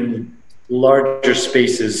get even larger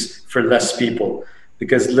spaces for less people,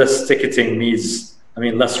 because less ticketing means,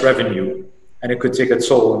 less revenue, and it could take a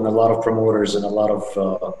toll on a lot of promoters and a lot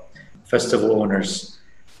of festival owners.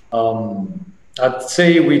 I'd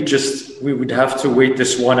say we would have to wait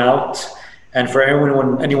this one out. And for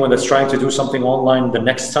anyone that's trying to do something online the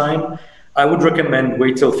next time, I would recommend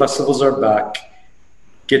wait till festivals are back,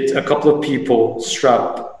 get a couple of people,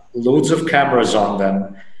 strap loads of cameras on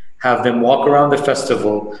them, have them walk around the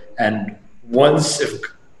festival, and once, if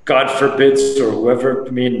God forbids, or whoever,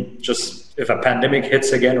 just if a pandemic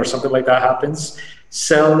hits again or something like that happens,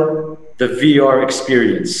 sell the VR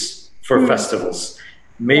experience for festivals.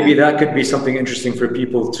 Maybe that could be something interesting for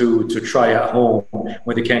people to try at home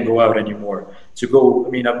when they can't go out anymore. To go,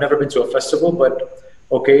 I've never been to a festival, but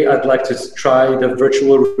okay, I'd like to try the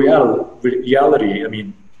virtual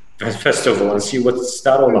reality, festival, and see what's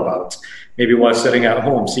that all about. Maybe while sitting at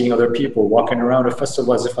home, seeing other people walking around a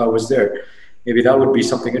festival as if I was there. Maybe that would be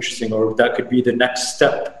something interesting, or that could be the next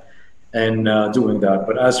step in doing that.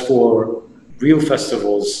 But as for real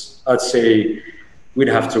festivals, I'd say we'd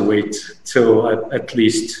have to wait till at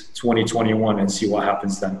least 2021 and see what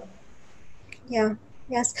happens then. Yeah.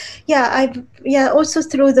 Yes. Yeah. Also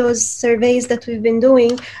through those surveys that we've been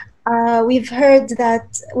doing, we've heard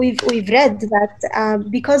that we've read that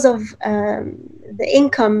because of the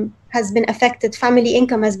income has been affected, family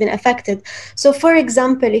income has been affected. So, for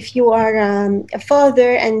example, if you are a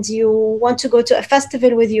father and you want to go to a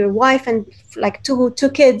festival with your wife and like two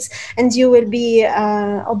kids, and you will be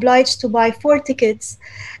obliged to buy 4 tickets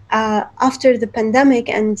after the pandemic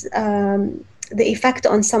and the effect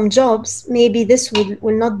on some jobs, maybe this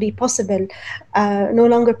will not be possible, no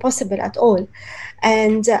longer possible at all.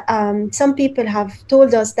 And some people have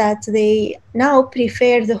told us that they now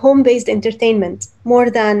prefer the home-based entertainment more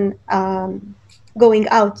than going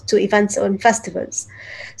out to events or festivals.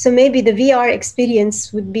 So maybe the VR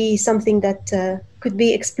experience would be something that could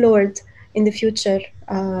be explored in the future,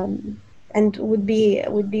 and would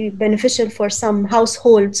be beneficial for some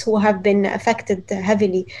households who have been affected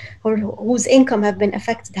heavily, or whose income have been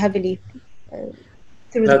affected heavily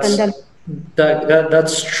through the pandemic.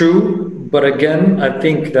 That's true, but again, I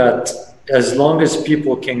think that as long as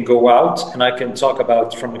people can go out, and I can talk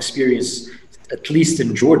about from experience, at least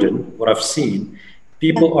in Jordan, what I've seen,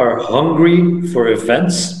 people are hungry for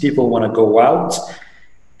events, people want to go out.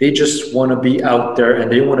 They just want to be out there and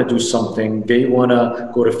they want to do something. They want to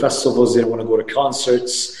go to festivals. They want to go to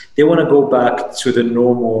concerts. They want to go back to the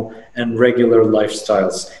normal and regular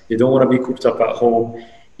lifestyles. They don't want to be cooped up at home.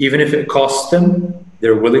 Even if it costs them,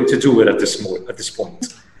 they're willing to do it at this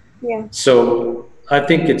point. Yeah. So I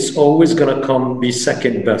think it's always going to be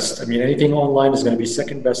second best. Anything online is going to be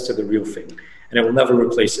second best to the real thing, and it will never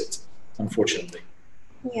replace it, unfortunately.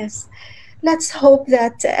 Yes. Let's hope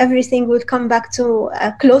that everything will come back to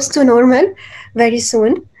close to normal very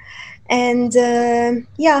soon. And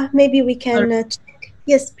maybe we can check.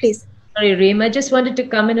 Yes, please. Sorry, Reem, I just wanted to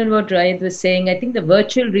comment on what Raed was saying. I think the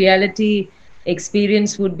virtual reality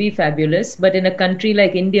experience would be fabulous, but in a country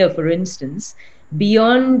like India, for instance,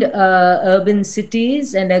 beyond urban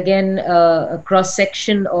cities, and again, a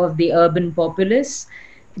cross-section of the urban populace.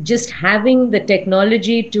 Just having the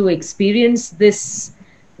technology to experience this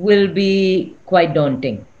will be quite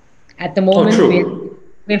daunting. At the moment,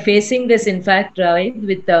 we're facing this, in fact, right,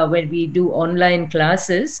 with when we do online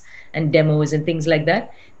classes and demos and things like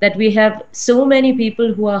that, that we have so many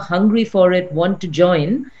people who are hungry for it, want to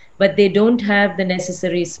join, but they don't have the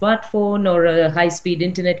necessary smartphone or a high-speed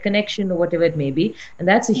internet connection or whatever it may be. And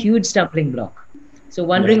that's a huge stumbling block. So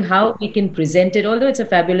wondering how we can present it, although it's a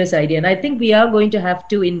fabulous idea. And I think we are going to have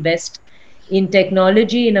to invest in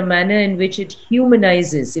technology in a manner in which it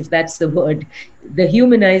humanizes, if that's the word,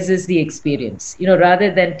 humanizes the experience, rather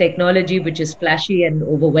than technology which is flashy and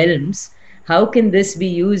overwhelms. How can this be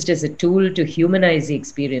used as a tool to humanize the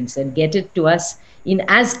experience and get it to us in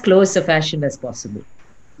as close a fashion as possible,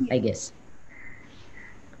 I guess.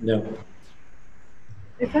 Yeah.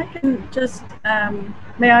 If I can just,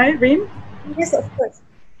 may I, Reem? Yes, of course.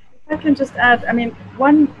 If I can just add, I mean,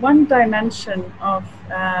 one dimension of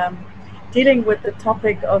dealing with the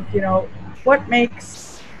topic of, what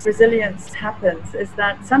makes resilience happens is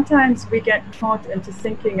that sometimes we get caught into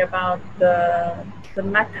thinking about the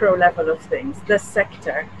macro level of things, the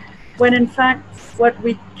sector, when in fact what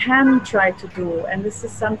we can try to do, and this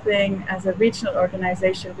is something as a regional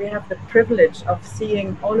organization, we have the privilege of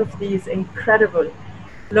seeing all of these incredible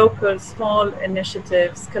local small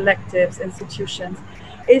initiatives, collectives, institutions,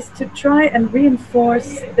 is to try and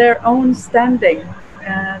reinforce their own standing,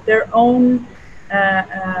 their own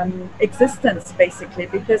existence, basically,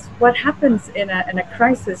 because what happens in a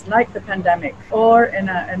crisis like the pandemic or in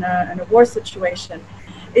a war situation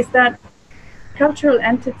is that cultural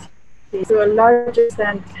entities to a large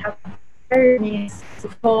extent have very needs to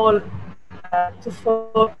fall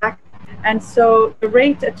back, and so the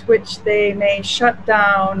rate at which they may shut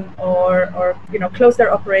down or close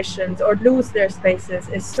their operations or lose their spaces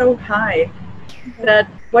is so high that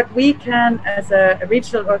what we can as a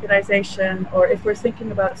regional organization, or if we're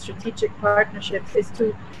thinking about strategic partnerships, is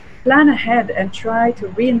to plan ahead and try to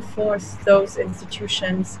reinforce those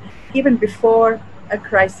institutions even before a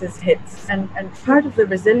crisis hits. And part of the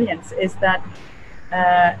resilience is that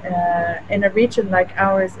in a region like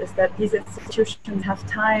ours is that these institutions have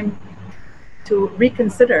time to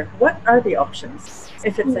reconsider what are the options.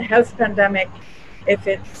 If it's a health pandemic, if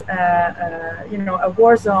it's a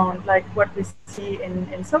war zone like what we see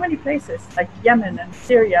in so many places like Yemen and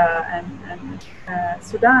Syria and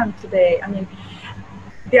Sudan today. I mean,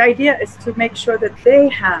 the idea is to make sure that they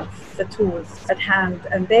have the tools at hand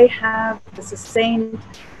and they have the sustained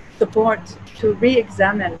support to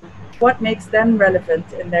re-examine what makes them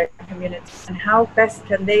relevant in their community and how best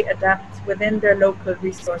can they adapt within their local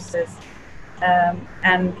resources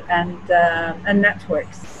and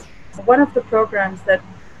networks. One of the programs that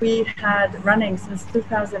we had running since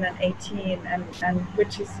 2018 and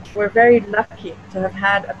which is, we're very lucky to have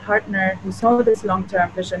had a partner who saw this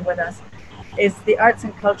long-term vision with us, is the Arts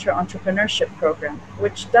and Culture Entrepreneurship Program,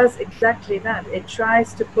 which does exactly that. It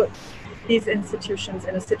tries to put these institutions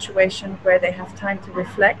in a situation where they have time to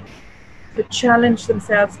reflect, to challenge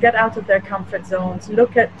themselves, get out of their comfort zones,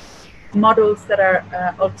 look at models that are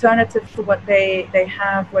alternative to what they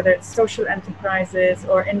have, whether it's social enterprises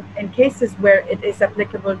or in cases where it is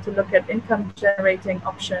applicable to look at income generating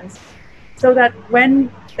options, so that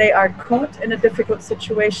when they are caught in a difficult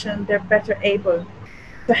situation, they're better able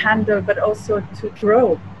to handle, but also to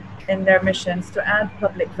grow in their missions, to add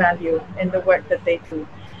public value in the work that they do.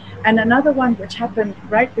 And another one which happened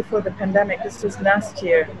right before the pandemic, this was last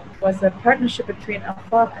year, was a partnership between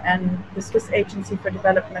AFAP and the Swiss Agency for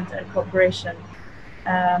Development and Cooperation.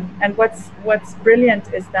 And what's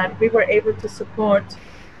brilliant is that we were able to support,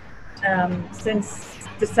 since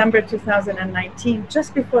December 2019,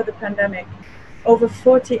 just before the pandemic, over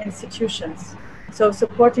 40 institutions. So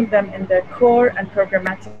supporting them in their core and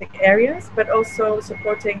programmatic areas, but also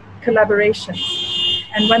supporting collaborations.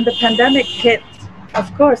 And when the pandemic hit,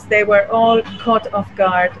 of course, they were all caught off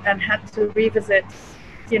guard and had to revisit,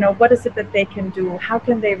 what is it that they can do? How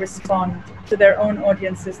can they respond to their own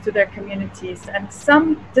audiences, to their communities? And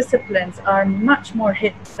some disciplines are much more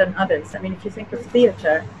hit than others. I mean, if you think of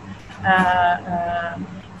theater,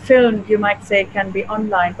 film, you might say, can be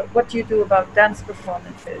online, but what do you do about dance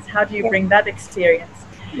performances? How do you bring that experience?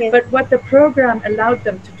 Yes. But what the program allowed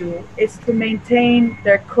them to do is to maintain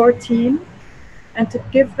their core team and to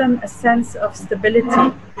give them a sense of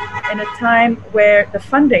stability in a time where the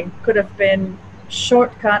funding could have been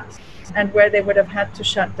shortcut and where they would have had to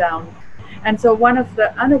shut down. And so one of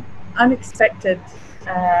the unexpected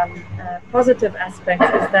positive aspects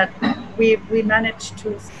is that we managed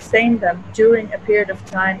to sustain them during a period of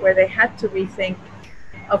time where they had to rethink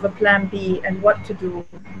of a plan B and what to do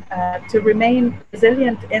to remain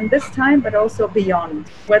resilient in this time, but also beyond,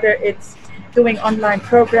 whether it's doing online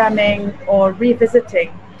programming or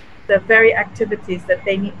revisiting the very activities that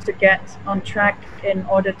they need to get on track in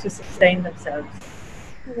order to sustain themselves.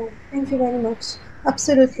 Thank you very much.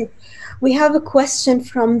 Absolutely. We have a question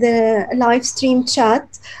from the live stream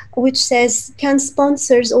chat, which says, can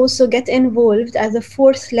sponsors also get involved as a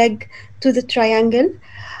fourth leg to the triangle?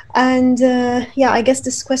 And yeah, I guess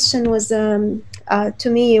this question was to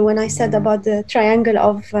me when I said about the triangle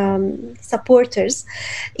of supporters.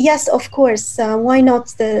 Yes, of course. Why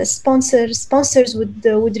not? The sponsors would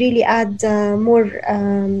really add more.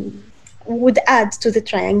 Would add to the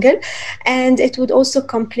triangle, and it would also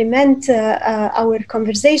complement our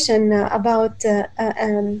conversation about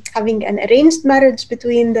having an arranged marriage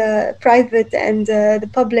between the private and the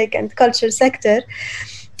public and culture sector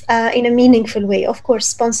in a meaningful way. Of course,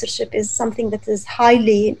 sponsorship is something that is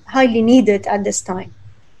highly needed at this time.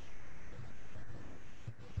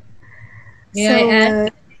 Yeah,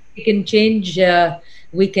 so, we can change.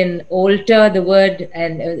 We can alter the word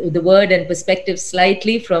and perspective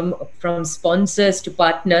slightly from sponsors to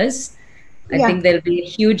partners. I think there'll be a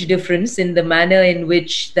huge difference in the manner in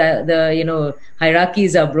which the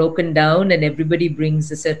hierarchies are broken down and everybody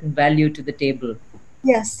brings a certain value to the table.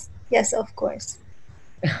 Yes, of course.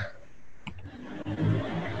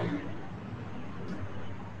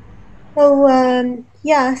 So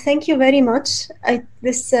yeah, thank you very much.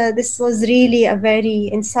 This was really a very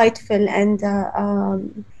insightful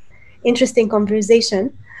and interesting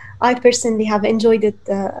conversation. I personally have enjoyed it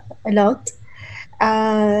a lot.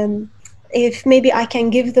 If maybe I can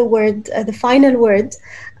give the word, the final word,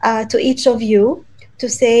 to each of you to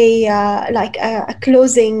say like a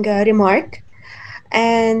closing remark,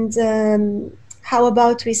 and how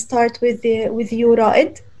about we start with you,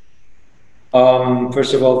 Raed?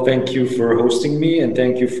 First of all, thank you for hosting me and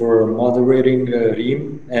thank you for moderating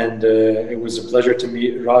Reem. And it was a pleasure to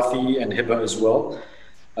meet Rathi and Heba as well.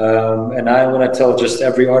 And I want to tell just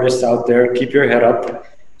every artist out there, keep your head up,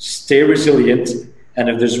 stay resilient. And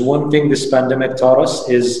if there's one thing this pandemic taught us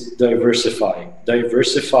is diversify.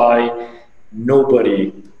 Diversify.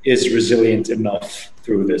 Nobody is resilient enough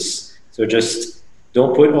through this. So just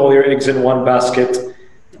don't put all your eggs in one basket.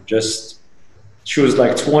 Just choose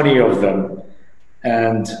like 20 of them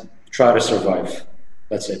and try to survive.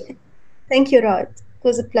 That's it. Thank you, Raed. It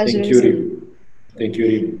was a pleasure. Thank you, Reem. Thank you,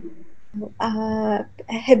 Reem.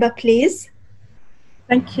 Heba, please.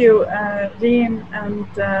 Thank you, Reem, and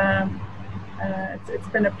it's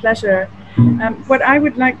been a pleasure. What I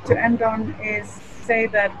would like to end on is say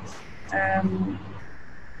that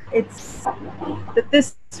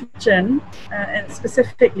this region, and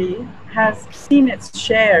specifically, has seen its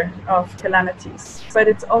share of calamities, but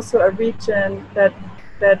it's also a region that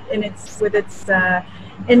with its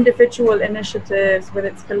individual initiatives, with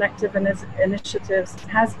its collective initiatives,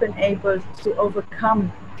 has been able to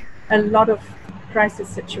overcome a lot of crisis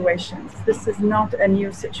situations. This is not a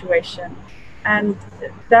new situation, and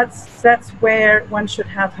that's where one should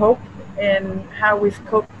have hope in how we've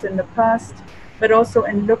coped in the past, but also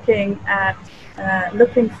in looking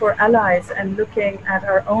for allies and looking at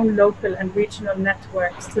our own local and regional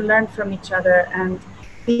networks to learn from each other and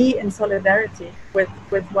be in solidarity with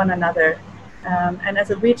one another. And as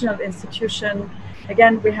a regional institution,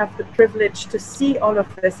 again, we have the privilege to see all of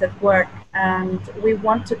this at work, and we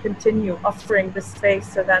want to continue offering the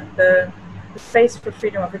space so that the space for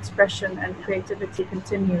freedom of expression and creativity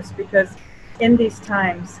continues, because in these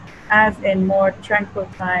times, as in more tranquil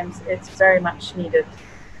times, it's very much needed.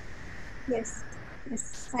 Yes,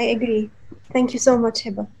 I agree. Thank you so much,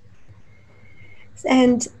 Heba.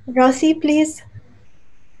 And Rathi, please.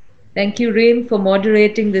 Thank you, Reem, for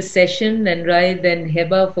moderating this session, and Raed and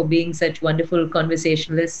Heba for being such wonderful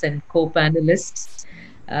conversationalists and co-panelists.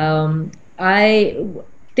 I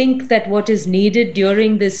think that what is needed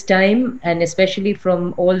during this time, and especially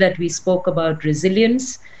from all that we spoke about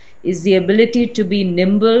resilience, is the ability to be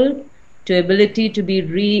nimble, to ability to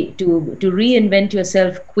be to reinvent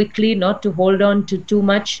yourself quickly, not to hold on to too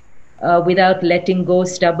much without letting go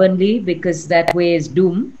stubbornly, because that way is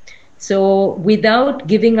doom. So without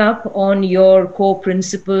giving up on your core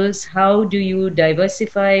principles, how do you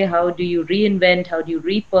diversify? How do you reinvent? How do you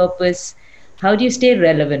repurpose? How do you stay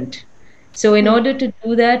relevant? So in order to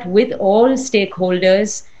do that with all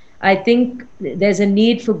stakeholders, I think there's a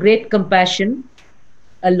need for great compassion,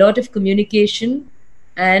 a lot of communication,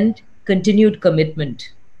 and continued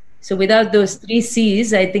commitment. So without those 3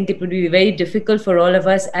 C's, I think it would be very difficult for all of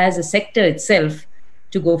us as a sector itself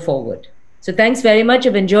to go forward. So thanks very much.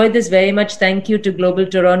 I've enjoyed this very much. Thank you to Global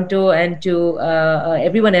Toronto and to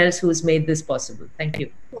everyone else who's made this possible. Thank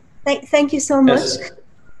you. Thank you so much. Yes.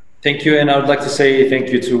 Thank you, and I would like to say thank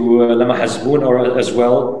you to Lama Hasboun as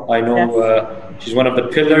well. I know she's one of the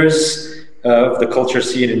pillars of the culture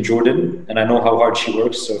scene in Jordan, and I know how hard she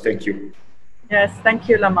works, so thank you. Yes, thank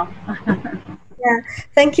you, Lama. Yeah,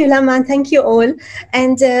 thank you, Lama, and thank you all.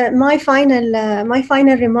 And my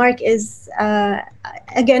final remark is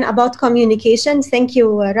again about communication. Thank you,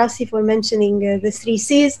 Rathi, for mentioning the 3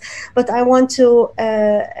 C's. But I want to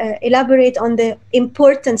elaborate on the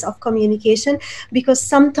importance of communication, because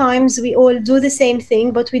sometimes we all do the same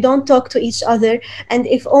thing, but we don't talk to each other. And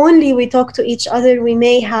if only we talk to each other, we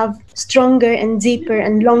may have stronger and deeper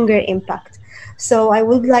and longer impact. So I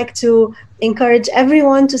would like to encourage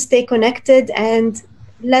everyone to stay connected, and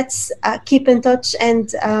let's keep in touch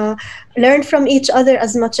and learn from each other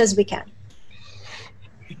as much as we can.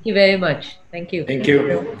 Thank you very much. Thank you. Thank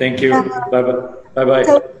you. Thank you. Bye-bye. Bye-bye.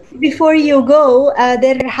 So before you go,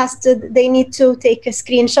 they need to take a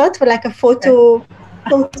screenshot for like a photo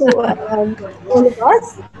all of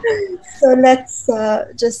us. So let's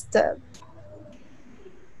just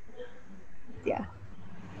yeah.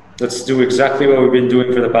 Let's do exactly what we've been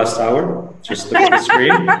doing for the past hour. Just look at the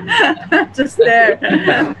screen. Just there.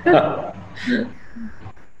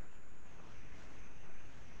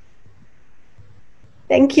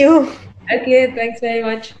 Thank you. Okay, thanks very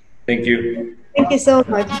much. Thank you. Thank you so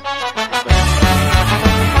much.